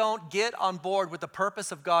you don't get on board with the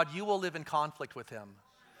purpose of God, you will live in conflict with him.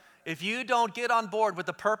 If you don't get on board with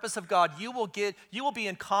the purpose of God, you will be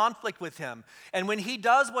in conflict with him. And when he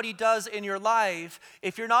does what he does in your life,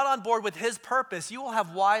 if you're not on board with his purpose, you will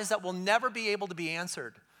have whys that will never be able to be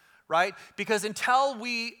answered, right? Because until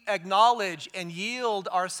we acknowledge and yield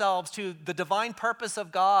ourselves to the divine purpose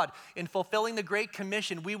of God in fulfilling the Great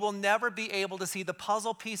Commission, we will never be able to see the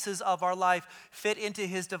puzzle pieces of our life fit into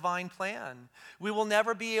his divine plan. We will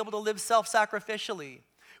never be able to live self-sacrificially.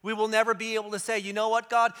 We will never be able to say, you know what,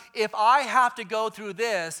 God, if I have to go through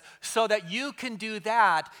this so that you can do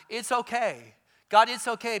that, it's okay. God, it's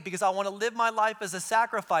okay because I want to live my life as a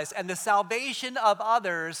sacrifice, and the salvation of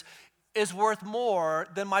others is worth more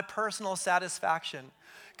than my personal satisfaction.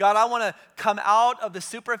 God, I want to come out of the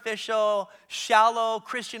superficial, shallow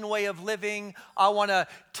Christian way of living. I want to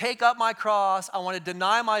take up my cross. I want to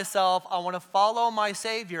deny myself. I want to follow my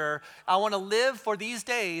Savior. I want to live for these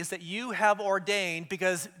days that you have ordained,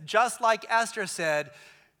 because just like Esther said,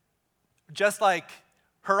 just like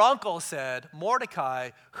her uncle said, Mordecai,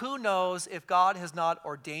 who knows if God has not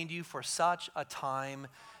ordained you for such a time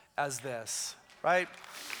as this, right?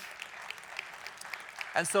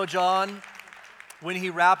 And so John, when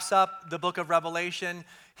he wraps up the book of Revelation,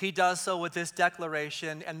 he does so with this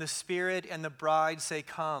declaration, and the Spirit and the bride say,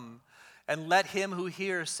 come. And let him who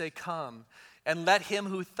hears say, come. And let him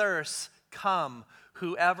who thirsts come.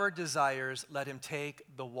 Whoever desires, let him take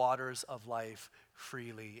the waters of life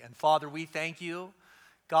freely. And Father, we thank you,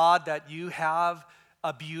 God, that you have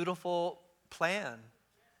a beautiful plan,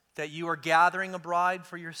 that you are gathering a bride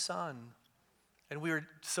for your Son. And we are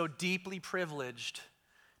so deeply privileged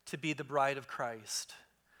to be the bride of Christ.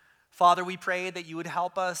 Father, we pray that you would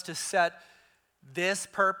help us to set this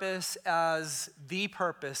purpose as the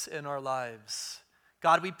purpose in our lives.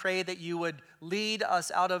 God, we pray that you would lead us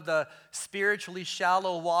out of the spiritually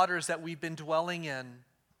shallow waters that we've been dwelling in.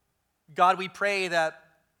 God, we pray that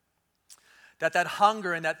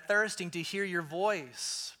hunger and that thirsting to hear your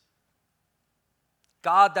voice,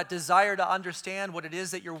 God, that desire to understand what it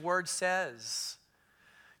is that your word says,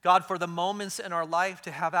 God, for the moments in our life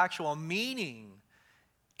to have actual meaning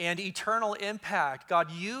and eternal impact,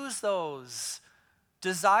 God, use those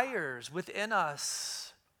desires within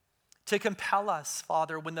us to compel us,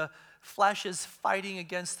 Father, when the flesh is fighting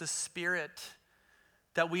against the spirit,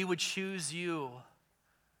 that we would choose you.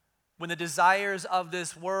 When the desires of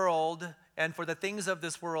this world and for the things of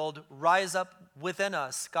this world rise up within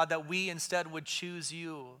us, God, that we instead would choose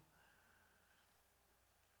you.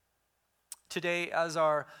 Today, as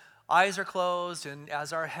our eyes are closed and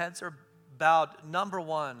as our heads are bowed, number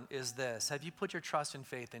one is this: have you put your trust and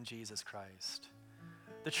faith in Jesus Christ?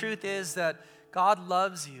 The truth is that God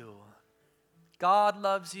loves you. God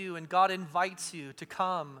loves you, and God invites you to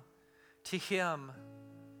come to him.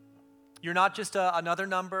 You're not just another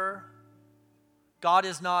number. God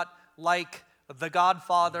is not like the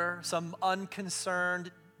Godfather, some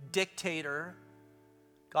unconcerned dictator.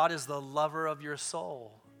 God is the lover of your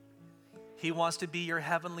soul. He wants to be your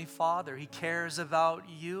heavenly Father. He cares about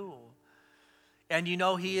you. And you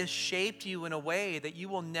know he has shaped you in a way that you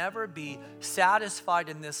will never be satisfied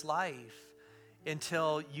in this life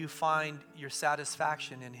until you find your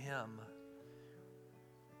satisfaction in him.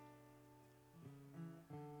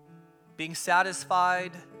 Being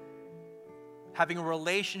satisfied, having a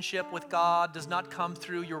relationship with God does not come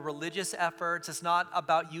through your religious efforts. It's not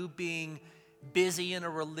about you being busy in a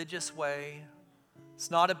religious way. It's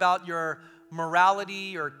not about your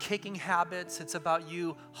morality or kicking habits. It's about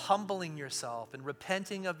you humbling yourself and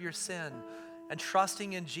repenting of your sin and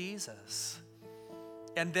trusting in Jesus.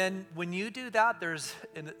 And then when you do that, there's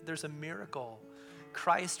a miracle.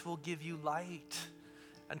 Christ will give you light,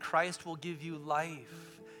 and Christ will give you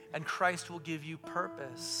life, and Christ will give you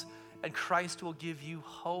purpose, and Christ will give you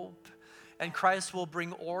hope, and Christ will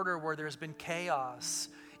bring order where there's been chaos,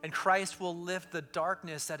 and Christ will lift the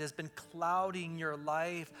darkness that has been clouding your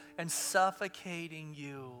life and suffocating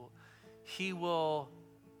you. He will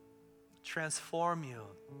transform you.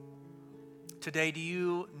 Today, do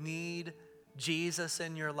you need Jesus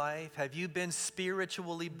in your life? Have you been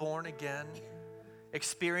spiritually born again,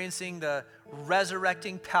 experiencing the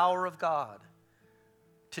resurrecting power of God?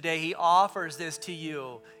 Today, he offers this to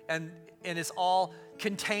you, and it's all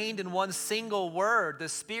contained in one single word. The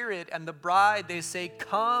Spirit and the bride, they say,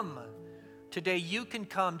 come. Today, you can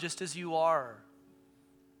come just as you are,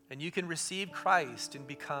 and you can receive Christ and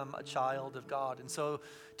become a child of God. And so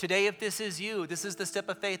today, if this is you, this is the step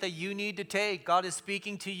of faith that you need to take. God is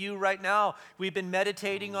speaking to you right now. We've been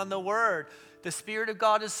meditating on the word. The Spirit of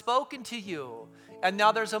God has spoken to you, and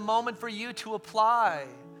now there's a moment for you to apply,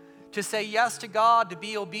 to say yes to God, to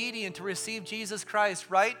be obedient, to receive Jesus Christ.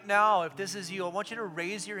 Right now, if this is you, I want you to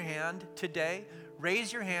raise your hand today.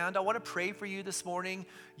 Raise your hand. I want to pray for you this morning.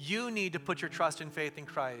 You need to put your trust and faith in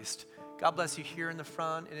Christ. God bless you here in the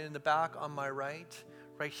front and in the back on my right.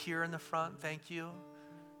 Right here in the front, thank you.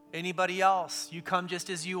 Anybody else? You come just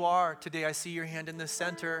as you are. Today I see your hand in the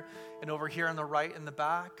center and over here on the right in the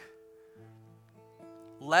back.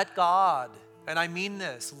 Let God, and I mean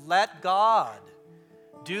this, let God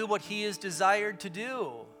do what he is desired to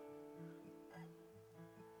do.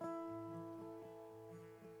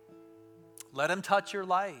 Let him touch your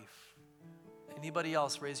life. Anybody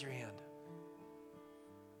else, raise your hand.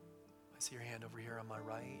 I see your hand over here on my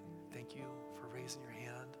right. Thank you for raising your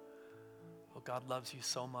hand. Oh, God loves you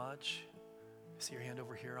so much. I see your hand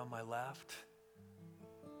over here on my left.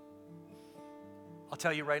 I'll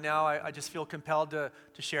tell you right now, I just feel compelled to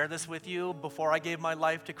share this with you. Before I gave my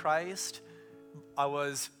life to Christ, I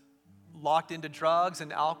was locked into drugs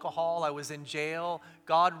and alcohol. I was in jail.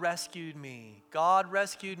 God rescued me. God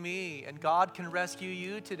rescued me, and God can rescue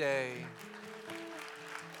you today.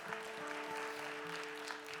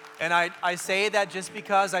 And I say that just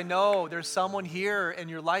because I know there's someone here and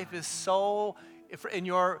your life is so,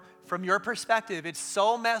 from your perspective, it's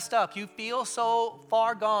so messed up. You feel so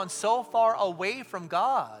far gone, so far away from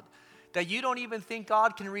God that you don't even think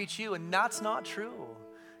God can reach you, and that's not true.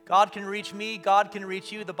 God can reach me, God can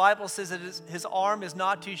reach you. The Bible says that his arm is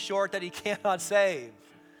not too short that he cannot save.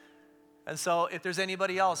 And so if there's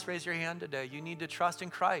anybody else, raise your hand today. You need to trust in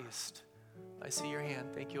Christ. I see your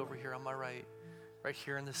hand. Thank you over here on my right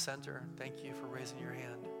here in the center. Thank you for raising your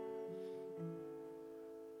hand.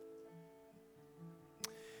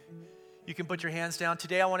 You can put your hands down.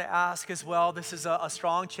 Today I want to ask as well, this is a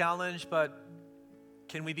strong challenge, but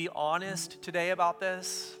can we be honest today about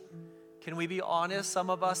this? Can we be honest? Some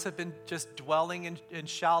of us have been just dwelling in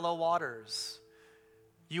shallow waters.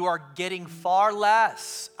 You are getting far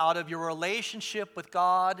less out of your relationship with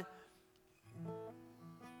God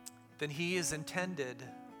than He is intended.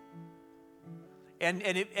 And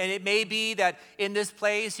it may be that in this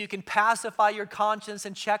place you can pacify your conscience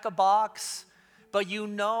and check a box, but you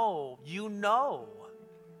know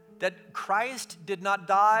that Christ did not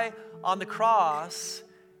die on the cross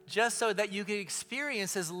just so that you could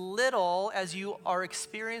experience as little as you are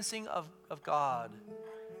experiencing of God.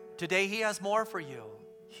 Today He has more for you.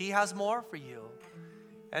 He has more for you.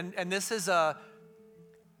 And this is a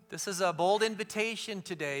bold invitation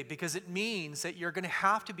today, because it means that you're going to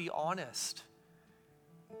have to be honest.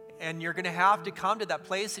 And you're going to have to come to that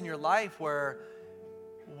place in your life where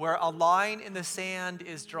a line in the sand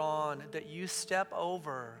is drawn, that you step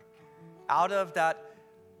over out of that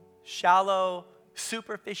shallow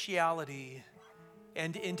superficiality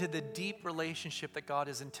and into the deep relationship that God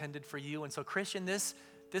has intended for you. And so, Christian, this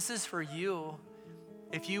is for you.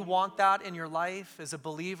 If you want that in your life as a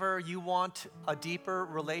believer, you want a deeper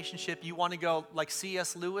relationship, you want to go, like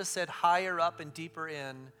C.S. Lewis said, higher up and deeper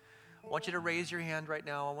in, I want you to raise your hand right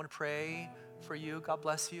now. I want to pray for you. God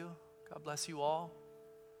bless you. God bless you all.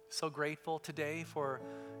 So grateful today for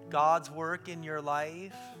God's work in your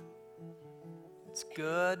life. It's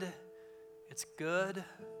good. It's good.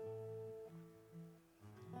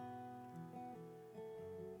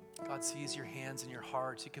 God sees your hands and your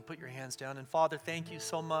hearts. You can put your hands down. And Father, thank you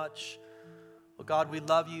so much. Oh God, we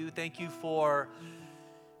love you. Thank you for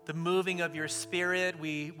the moving of your Spirit.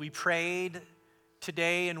 We prayed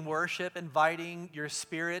today in worship, inviting your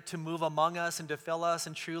Spirit to move among us and to fill us.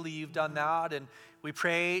 And truly you've done that. And we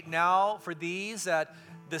pray now for these, that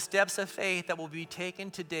the steps of faith that will be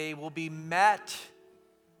taken today will be met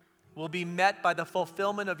by the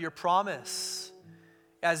fulfillment of your promise,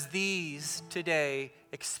 as these today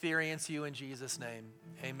experience you in Jesus' name.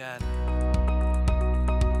 Amen.